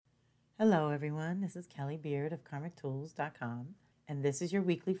Hello, everyone. This is Kelly Beard of KarmicTools.com, and this is your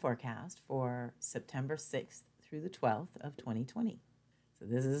weekly forecast for September 6th through the 12th of 2020. So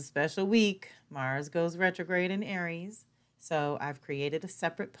this is a special week. Mars goes retrograde in Aries, so I've created a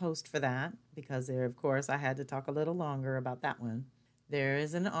separate post for that because there, of course, I had to talk a little longer about that one. There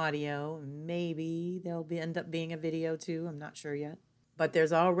is an audio. Maybe there'll end up being a video too. I'm not sure yet. But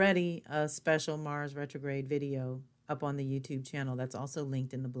there's already a special Mars retrograde video up on the YouTube channel that's also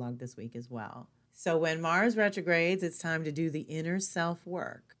linked in the blog this week as well. So when Mars retrogrades, it's time to do the inner self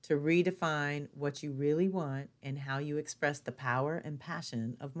work to redefine what you really want and how you express the power and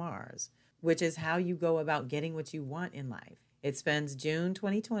passion of Mars, which is how you go about getting what you want in life. It spends June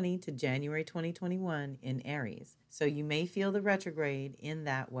 2020 to January 2021 in Aries. So you may feel the retrograde in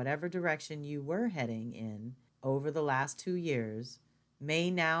that whatever direction you were heading in over the last 2 years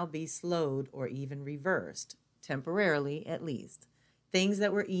may now be slowed or even reversed, temporarily at least. Things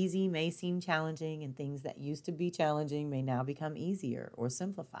that were easy may seem challenging, and things that used to be challenging may now become easier or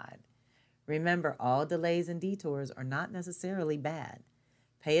simplified. Remember, all delays and detours are not necessarily bad.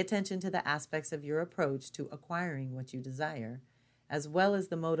 Pay attention to the aspects of your approach to acquiring what you desire, as well as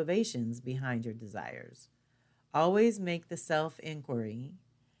the motivations behind your desires. Always make the self-inquiry.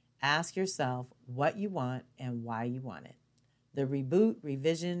 Ask yourself what you want and why you want it. The reboot,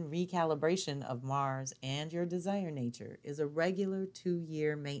 revision, recalibration of Mars and your desire nature is a regular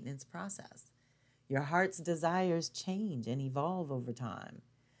 2-year maintenance process. Your heart's desires change and evolve over time.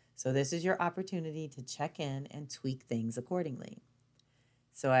 So this is your opportunity to check in and tweak things accordingly.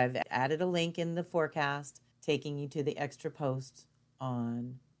 So I've added a link in the forecast taking you to the extra post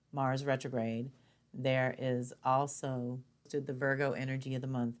on Mars retrograde. There is also the Virgo energy of the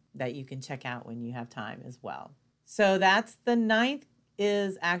month that you can check out when you have time as well. So that's the 9th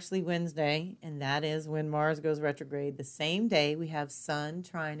is actually Wednesday, and that is when Mars goes retrograde. The same day we have Sun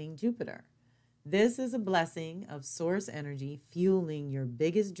trining Jupiter. This is a blessing of source energy fueling your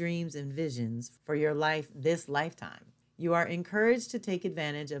biggest dreams and visions for your life this lifetime. You are encouraged to take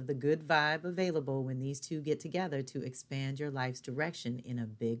advantage of the good vibe available when these two get together to expand your life's direction in a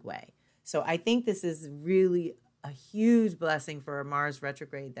big way. So I think this is really a huge blessing for a Mars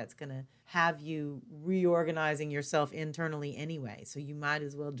retrograde that's going to have you reorganizing yourself internally anyway. So you might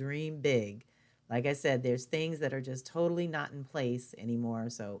as well dream big. Like I said, there's things that are just totally not in place anymore,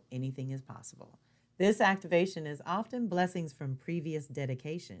 so anything is possible. This activation is often blessings from previous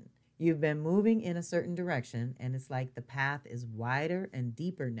dedication. You've been moving in a certain direction, and it's like the path is wider and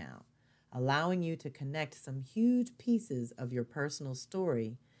deeper now, allowing you to connect some huge pieces of your personal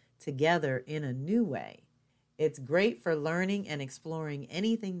story together in a new way. It's great for learning and exploring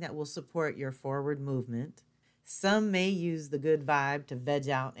anything that will support your forward movement. Some may use the good vibe to veg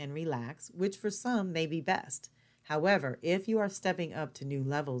out and relax, which for some may be best. However, if you are stepping up to new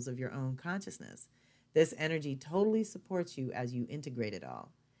levels of your own consciousness, this energy totally supports you as you integrate it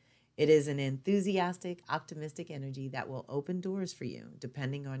all. It is an enthusiastic, optimistic energy that will open doors for you,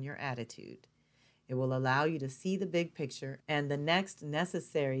 depending on your attitude. It will allow you to see the big picture and the next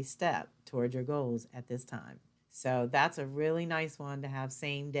necessary step toward your goals at this time. So that's a really nice one to have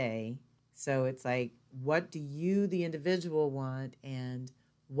same day. So it's like, what do you, the individual, want, and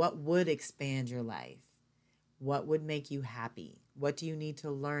what would expand your life? What would make you happy? What do you need to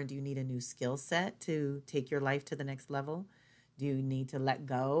learn? Do you need a new skill set to take your life to the next level? Do you need to let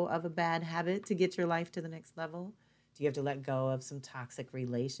go of a bad habit to get your life to the next level? Do you have to let go of some toxic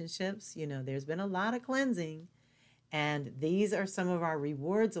relationships? There's been a lot of cleansing. And these are some of our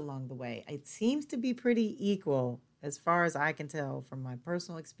rewards along the way. It seems to be pretty equal as far as I can tell from my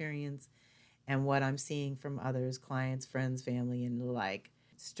personal experience and what I'm seeing from others, clients, friends, family, and the like.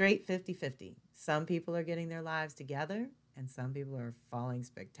 Straight 50-50. Some people are getting their lives together and some people are falling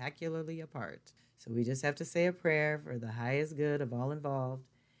spectacularly apart. So we just have to say a prayer for the highest good of all involved.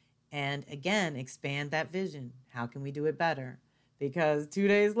 And again, expand that vision. How can we do it better? Because 2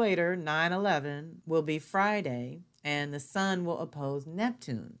 days later, 9/11, will be Friday, and the sun will oppose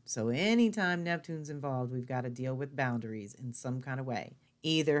Neptune. So anytime Neptune's involved, we've got to deal with boundaries in some kind of way.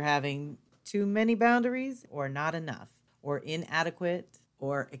 Either having too many boundaries or not enough, or inadequate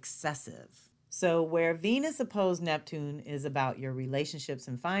or excessive. So where Venus opposed Neptune is about your relationships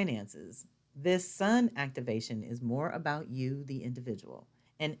and finances, this sun activation is more about you, the individual.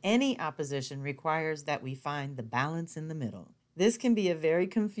 And any opposition requires that we find the balance in the middle. This can be a very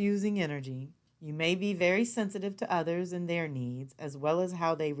confusing energy. You may be very sensitive to others and their needs, as well as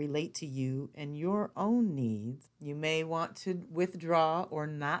how they relate to you and your own needs. You may want to withdraw or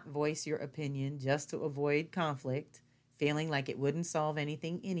not voice your opinion just to avoid conflict, feeling like it wouldn't solve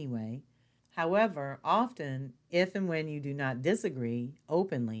anything anyway. However, often, if and when you do not disagree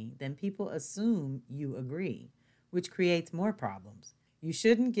openly, then people assume you agree, which creates more problems. You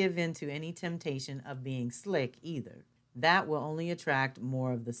shouldn't give in to any temptation of being slick either. That will only attract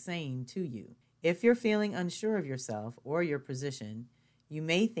more of the same to you. If you're feeling unsure of yourself or your position, you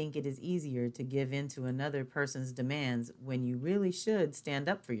may think it is easier to give in to another person's demands when you really should stand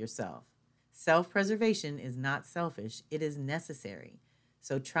up for yourself. Self preservation is not selfish, it is necessary.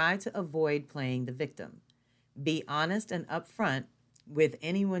 So try to avoid playing the victim. Be honest and upfront with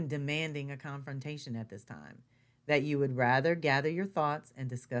anyone demanding a confrontation at this time, that you would rather gather your thoughts and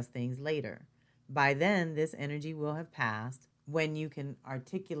discuss things later. By then, this energy will have passed when you can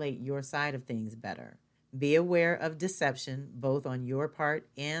articulate your side of things better. Be aware of deception, both on your part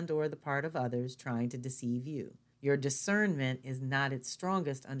and or the part of others trying to deceive you. Your discernment is not its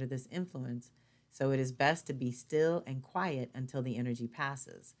strongest under this influence, so it is best to be still and quiet until the energy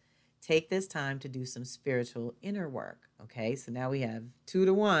passes. Take this time to do some spiritual inner work. Okay, so now we have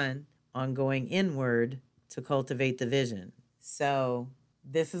 2-to-1 on going inward to cultivate the vision. So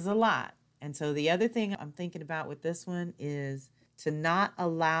this is a lot. And so the other thing I'm thinking about with this one is to not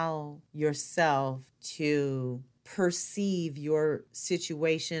allow yourself to perceive your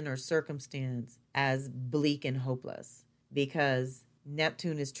situation or circumstance as bleak and hopeless, because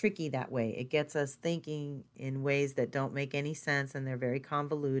Neptune is tricky that way. It gets us thinking in ways that don't make any sense, and they're very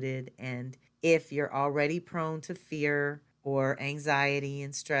convoluted. And if you're already prone to fear or anxiety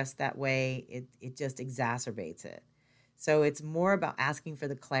and stress that way, it just exacerbates it. So it's more about asking for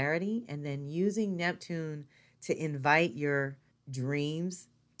the clarity and then using Neptune to invite your dreams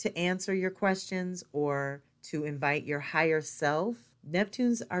to answer your questions or to invite your higher self.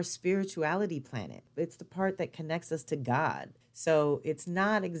 Neptune's our spirituality planet. It's the part that connects us to God. So it's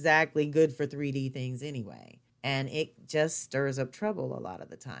not exactly good for 3D things anyway. And it just stirs up trouble a lot of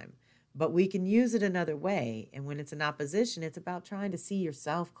the time. But we can use it another way. And when it's in opposition, it's about trying to see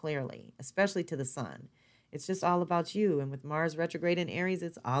yourself clearly, especially to the sun. It's just all about you. And with Mars retrograde in Aries,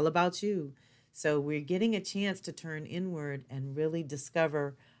 it's all about you. So we're getting a chance to turn inward and really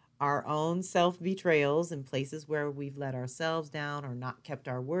discover our own self-betrayals in places where we've let ourselves down or not kept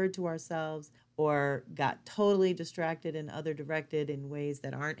our word to ourselves or got totally distracted and other directed in ways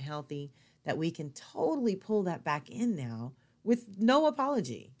that aren't healthy, that we can totally pull that back in now with no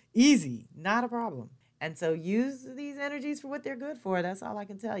apology. Easy, not a problem. And so use these energies for what they're good for. That's all I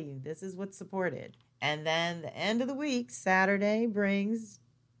can tell you. This is what's supported. And then the end of the week, Saturday brings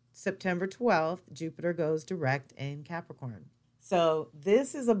September 12th, Jupiter goes direct in Capricorn. So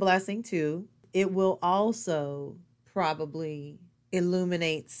this is a blessing too. It will also probably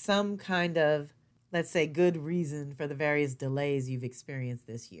illuminate some kind of, let's say, good reason for the various delays you've experienced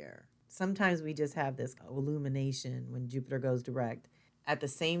this year. Sometimes we just have this illumination when Jupiter goes direct. At the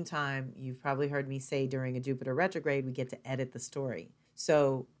same time, you've probably heard me say during a Jupiter retrograde, we get to edit the story.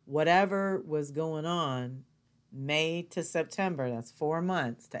 So whatever was going on May to September, that's 4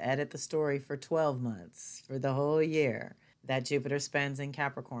 months, to edit the story for 12 months, for the whole year that Jupiter spends in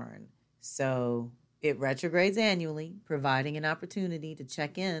Capricorn. So it retrogrades annually, providing an opportunity to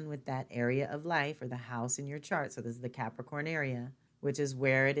check in with that area of life or the house in your chart. So this is the Capricorn area, which is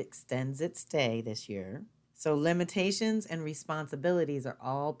where it extends its stay this year. So limitations and responsibilities are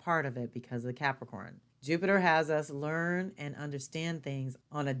all part of it because of Capricorn. Jupiter has us learn and understand things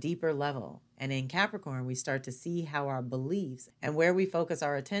on a deeper level. And in Capricorn, we start to see how our beliefs and where we focus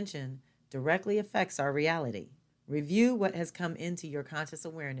our attention directly affects our reality. Review what has come into your conscious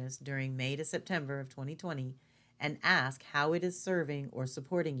awareness during May to September of 2020 and ask how it is serving or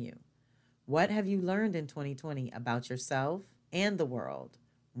supporting you. What have you learned in 2020 about yourself and the world?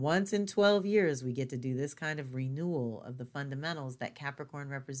 Once in 12 years, we get to do this kind of renewal of the fundamentals that Capricorn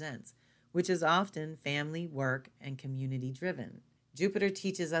represents, which is often family, work, and community driven. Jupiter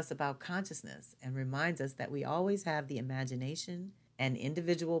teaches us about consciousness and reminds us that we always have the imagination and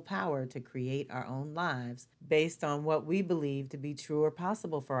individual power to create our own lives based on what we believe to be true or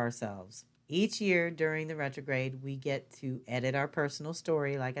possible for ourselves. Each year during the retrograde, we get to edit our personal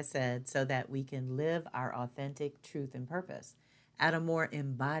story, like I said, so that we can live our authentic truth and purpose at a more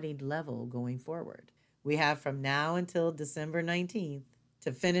embodied level going forward. We have from now until December 19th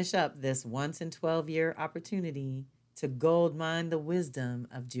to finish up this once in 12-year opportunity to gold mine the wisdom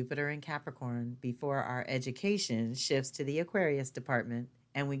of Jupiter and Capricorn before our education shifts to the Aquarius department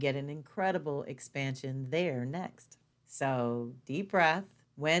and we get an incredible expansion there next. So deep breath.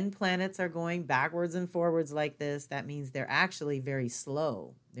 When planets are going backwards and forwards like this, that means they're actually very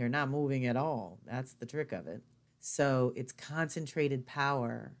slow. They're not moving at all. That's the trick of it. So it's concentrated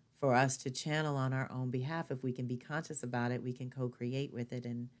power for us to channel on our own behalf. If we can be conscious about it, we can co-create with it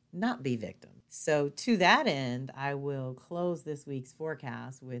and not be victims. So to that end, I will close this week's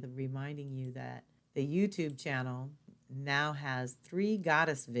forecast with reminding you that the YouTube channel now has 3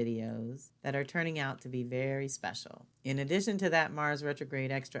 goddess videos that are turning out to be very special. In addition to that Mars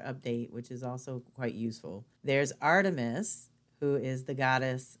retrograde extra update, which is also quite useful, there's Artemis, who is the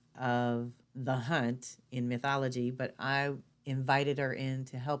goddess of the hunt in mythology, but I invited her in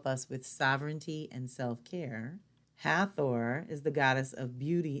to help us with sovereignty and self-care. Hathor is the goddess of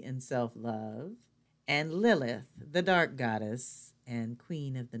beauty and self-love. And Lilith, the dark goddess and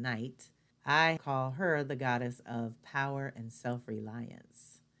queen of the night, I call her the goddess of power and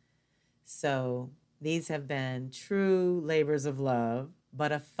self-reliance. So these have been true labors of love,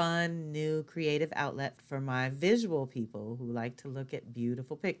 but a fun, new creative outlet for my visual people who like to look at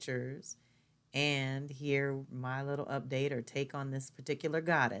beautiful pictures and hear my little update or take on this particular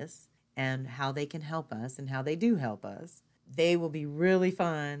goddess and how they can help us and how they do help us. They will be really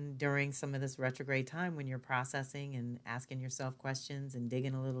fun during some of this retrograde time when you're processing and asking yourself questions and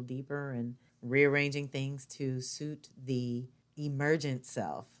digging a little deeper and rearranging things to suit the emergent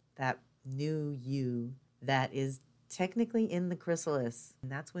self, that new you that is technically in the chrysalis.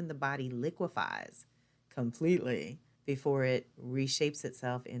 And that's when the body liquefies completely before it reshapes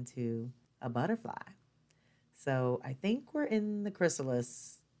itself into a butterfly. So I think we're in the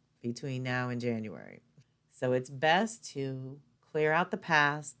chrysalis between now and January. So it's best to clear out the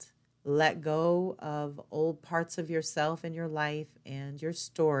past, let go of old parts of yourself and your life and your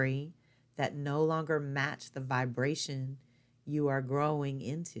story that no longer match the vibration you are growing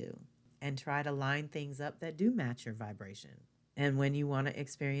into, and try to line things up that do match your vibration. And when you want to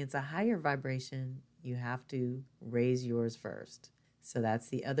experience a higher vibration, you have to raise yours first. So that's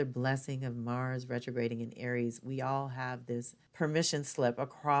the other blessing of Mars retrograding in Aries. We all have this permission slip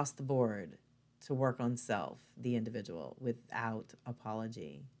across the board to work on self, the individual, without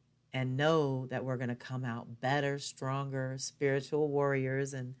apology. And know that we're going to come out better, stronger, spiritual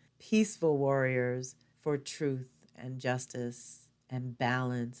warriors and peaceful warriors for truth and justice and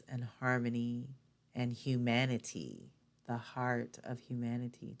balance and harmony and humanity, the heart of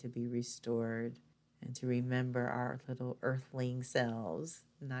humanity to be restored, and to remember our little earthling selves,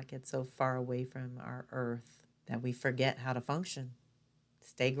 not get so far away from our earth that we forget how to function.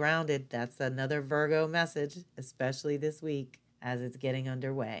 Stay grounded. That's another Virgo message, especially this week as it's getting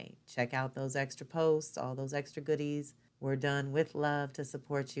underway. Check out those extra posts, all those extra goodies. We're done with love to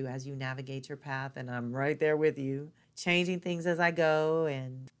support you as you navigate your path, and I'm right there with you, changing things as I go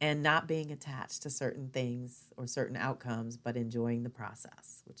and not being attached to certain things or certain outcomes, but enjoying the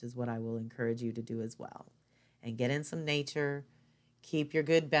process, which is what I will encourage you to do as well. And get in some nature. Keep your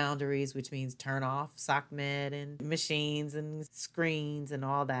good boundaries, which means turn off SOCMED and machines and screens and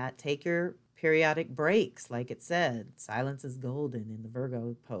all that. Take your periodic breaks, like it said. Silence is golden in the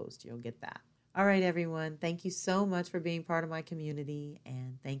Virgo post. You'll get that. All right, everyone. Thank you so much for being part of my community,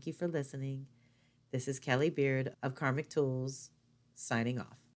 and thank you for listening. This is Kelly Beard of Karmic Tools, signing off.